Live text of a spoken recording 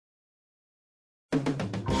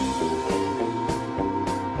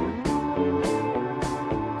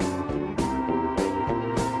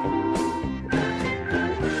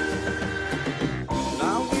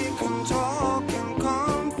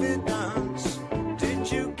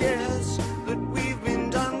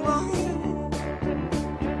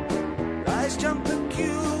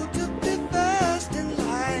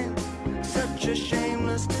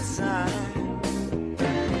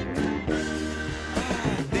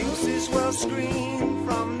or scream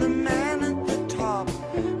from the man at the top.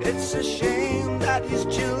 It's a shame that his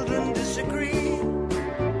children disagree.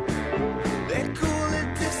 They coolly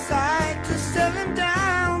decide to sell him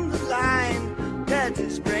down the line. That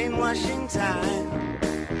is brainwashing time.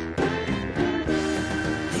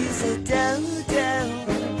 He's a dodo,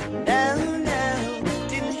 no, no,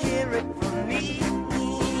 didn't hear it from me.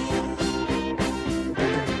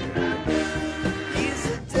 He's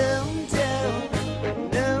a dodo,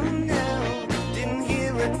 no, no, didn't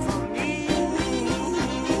hear it from me.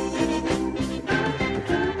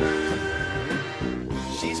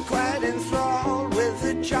 She's quite enthralled with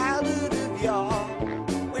the childhood of yore,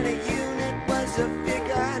 when a unit was a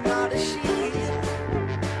figure, not a she.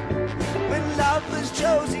 When lovers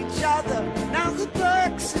chose each other, now the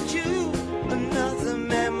perks are due. Another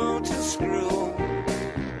memo to screw.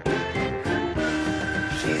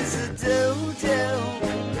 She's a dodo,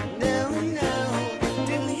 no, no,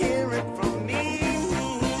 didn't hear it from me.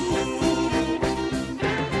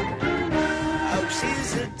 Oh,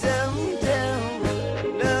 she's a dodo,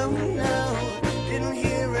 no, no, didn't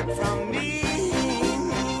hear it from me.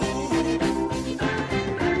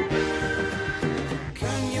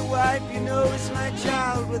 Can you wipe your nose, my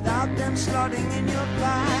child, without them slotting in your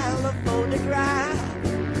pile of photographs?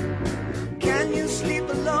 Can you sleep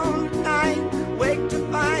alone at night, wake to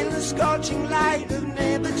find the scorching light of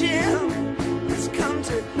neighbor Jim has come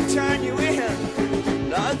to turn you